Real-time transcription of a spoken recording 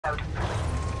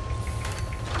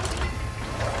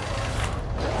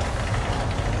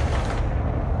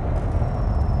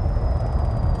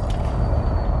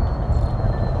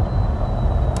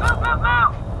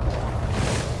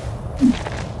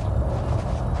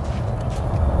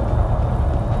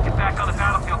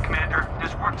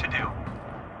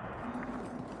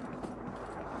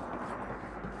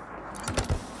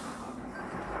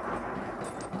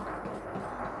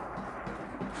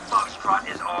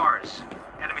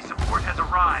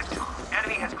arrived.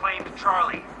 Enemy has claimed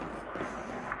Charlie.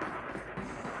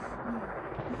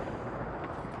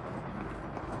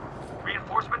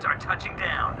 Reinforcements are touching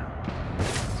down.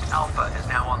 Alpha is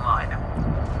now online.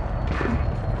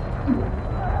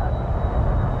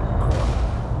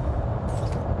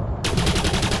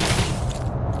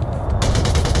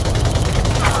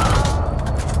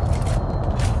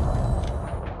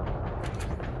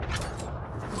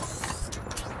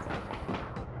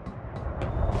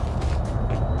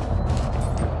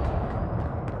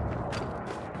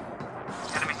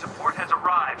 Enemy support has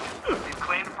arrived. They've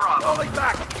claimed Bravo. Falling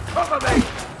back! Cover me!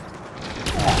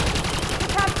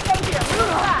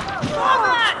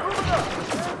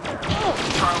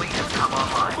 Charlie has come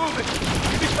online. Move it!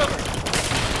 Give me cover!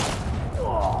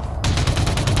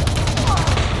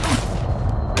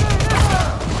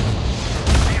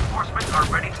 Reinforcements are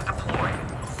ready to deploy.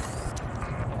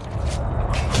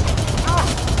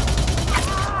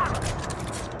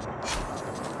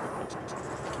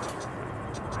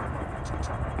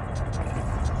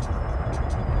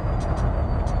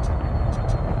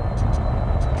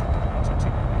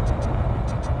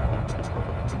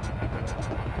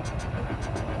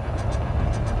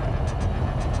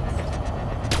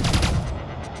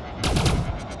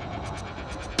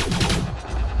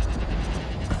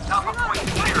 Alpha point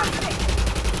clear.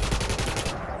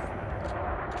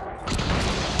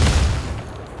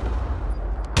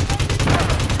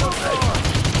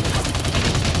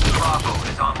 Bravo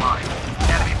is online.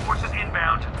 Enemy forces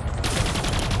inbound.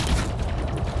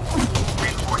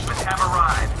 Reinforcements have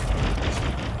arrived.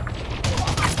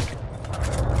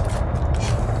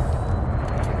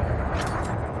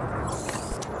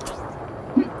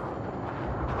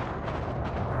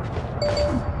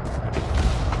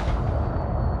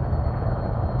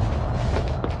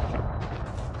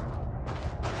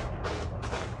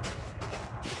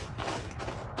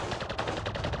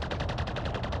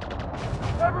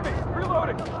 Cover me!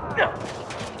 Reloading! No!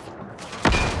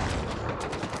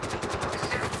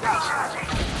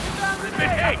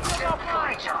 Hey!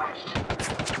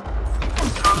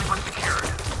 Charlie was secured.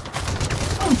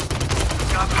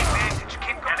 Got the advantage.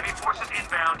 Keep enemy forces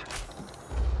inbound.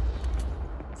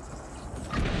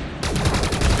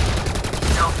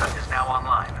 Delta is now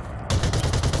online.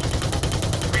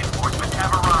 Reinforcements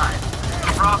have arrived.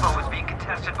 Bravo is being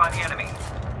contested by the enemy.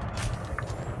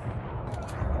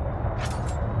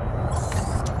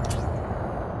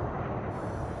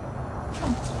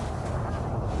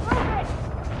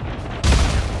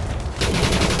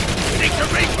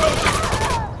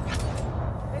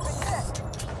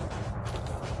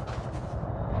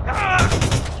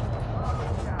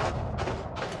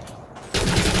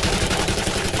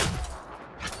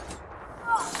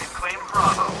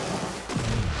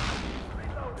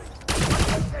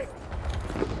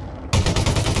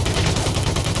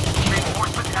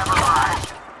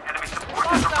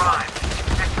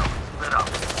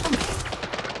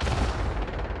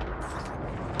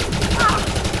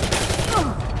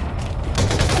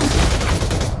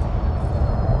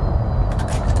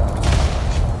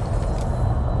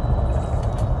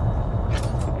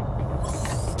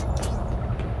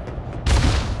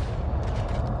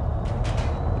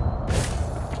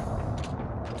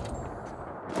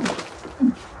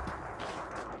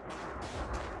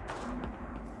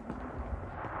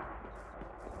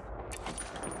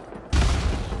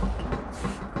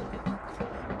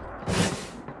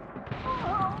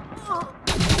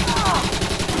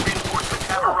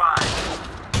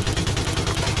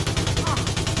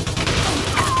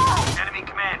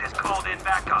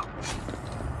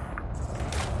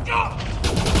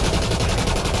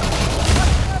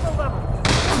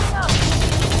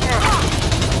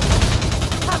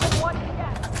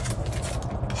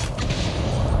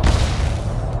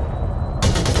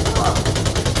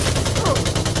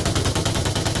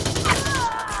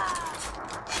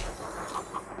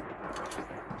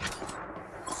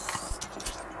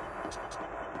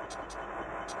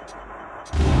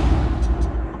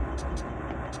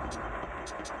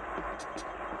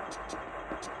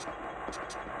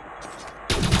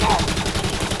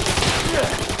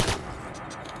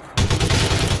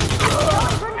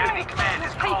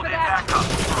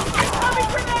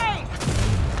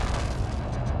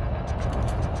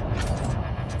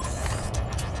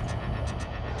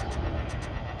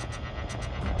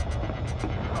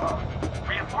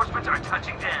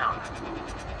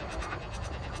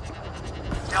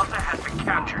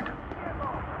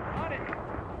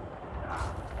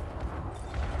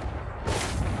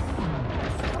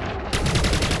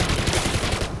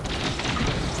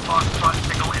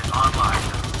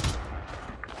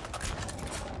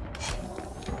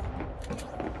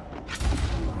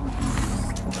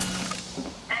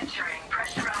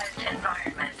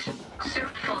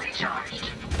 charged.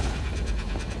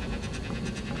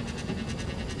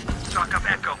 Stock up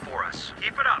Echo for us.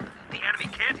 Keep it up. The enemy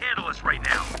can't handle us right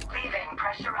now. Leaving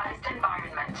pressurized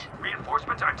environment.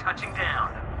 Reinforcements are touching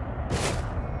down.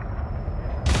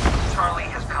 Charlie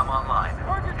has come online.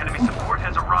 Enemy support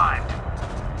has arrived.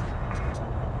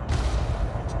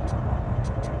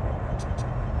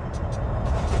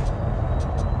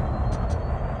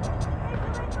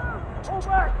 Hold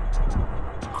back!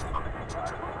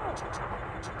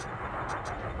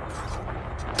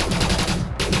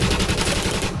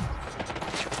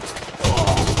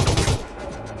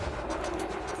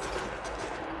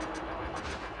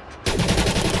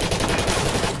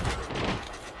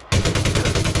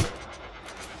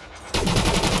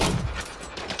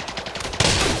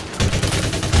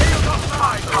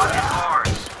 Spot is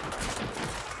ours.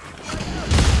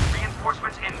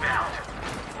 Reinforcements inbound.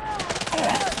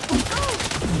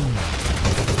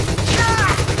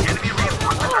 Enemy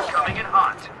reinforcements are coming in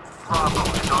hot. Bravo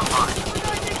is online.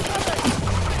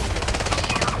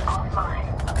 Shield offline.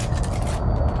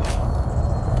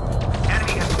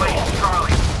 Enemy has slain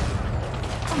Charlie.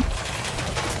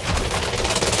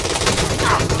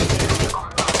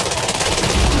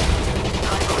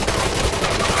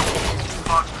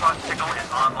 Foxtrot signal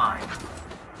is online.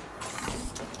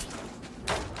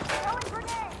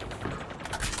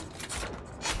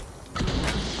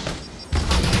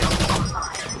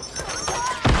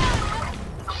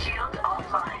 Shield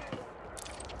offline.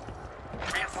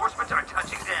 Reinforcements are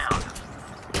touching down.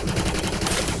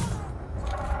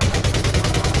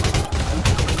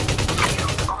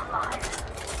 Shield online.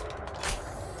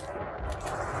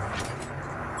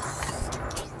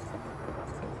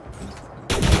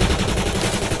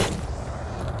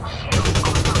 Shield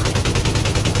offline.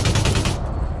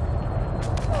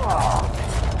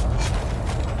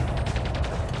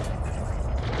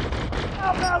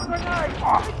 Outbound grenade!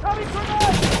 Incoming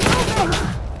grenade!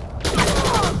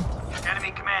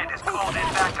 Enemy command has called in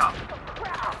backup.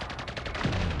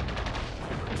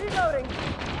 Reloading!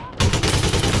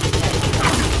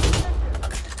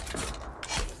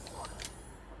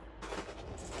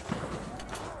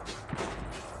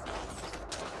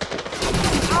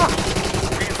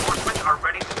 Reinforcements are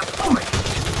ready to deploy.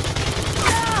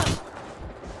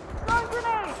 Throwing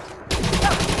grenade!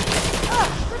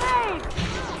 Grenade!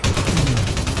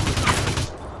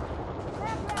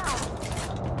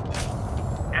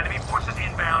 Enemy forces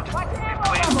inbound. We've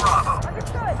claimed Bravo.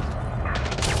 Understood!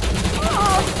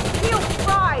 Oh, shield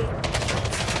fried!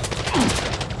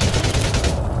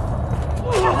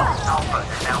 Alpha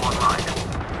is now online.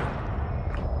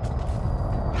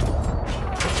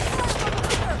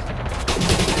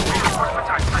 Reinforcements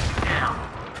are touching down.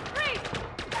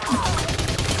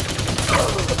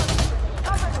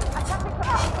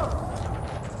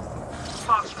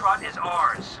 Foxtrot is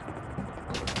ours.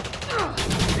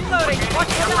 Reloading! Watch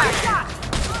the back!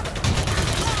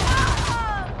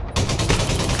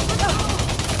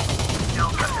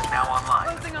 Delta is now online.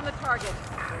 Closing on the target.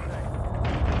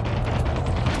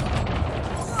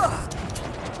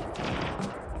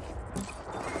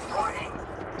 Warning.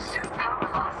 Suit power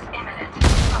loss imminent.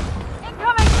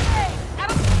 Incoming grenade!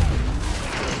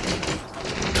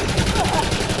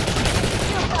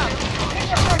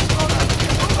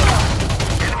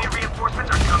 Enemy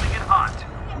reinforcements are coming in hot.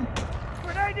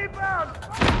 Grenade inbound!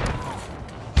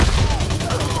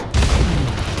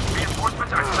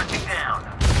 Reinforcements are touching down.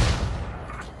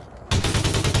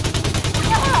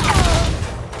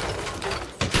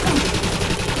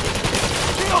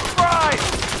 Shield fried!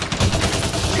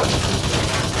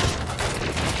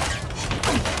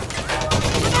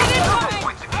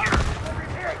 Point secure.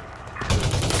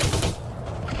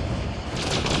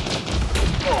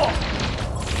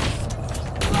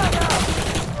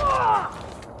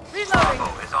 Reloading! Bravo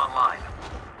is online.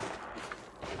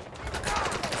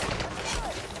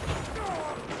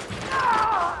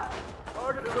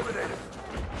 Target eliminated.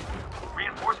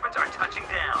 Reinforcements are touching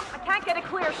down. I can't get a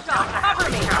clear shot. Cover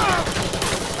me.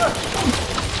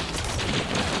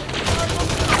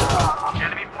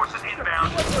 Enemy forces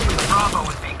inbound. Bravo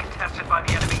is being contested by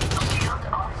the enemy. Shield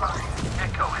offline.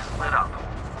 Echo has lit up.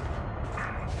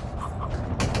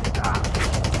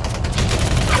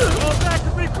 Fall back to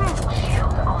regroup!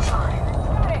 Shield offline.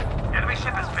 Enemy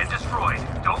ship has been destroyed.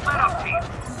 Don't let up, team.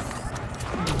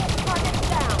 Target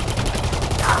down.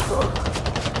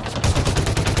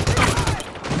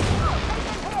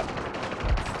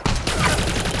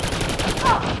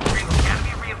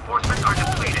 Enemy reinforcements are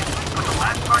depleted. Put the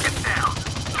last target down.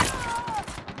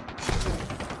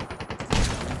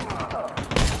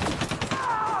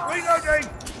 Reloading!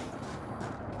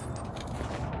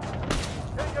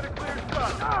 Can't get a clear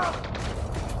shot.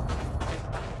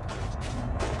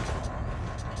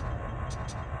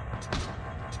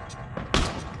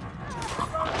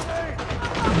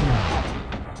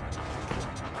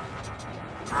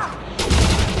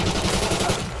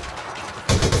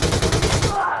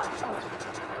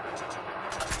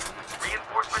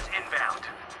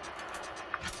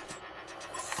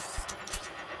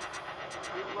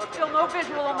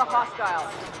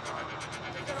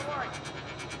 gonna work.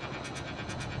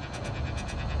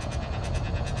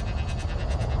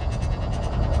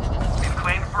 We've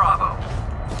claimed Bravo.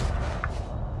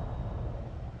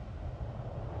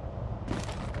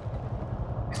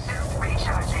 Suit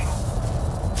recharging.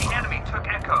 The enemy took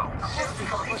Echo. Suit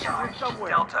fully charged. Somewhere.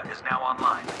 Delta is now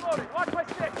online. Loading. Watch my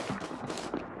six.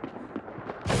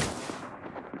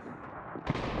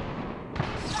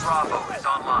 Bravo is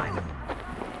online.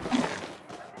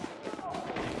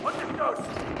 Understood.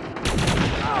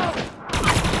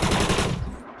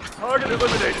 Target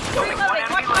eliminated. Only one Reloading.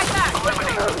 enemy Watch my back.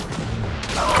 eliminated.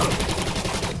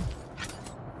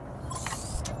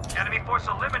 Enemy force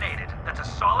eliminated. That's a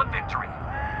solid victory.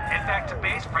 Head back to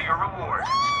base for your reward.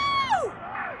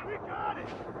 We got it.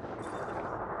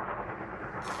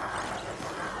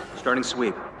 Starting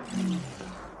sweep.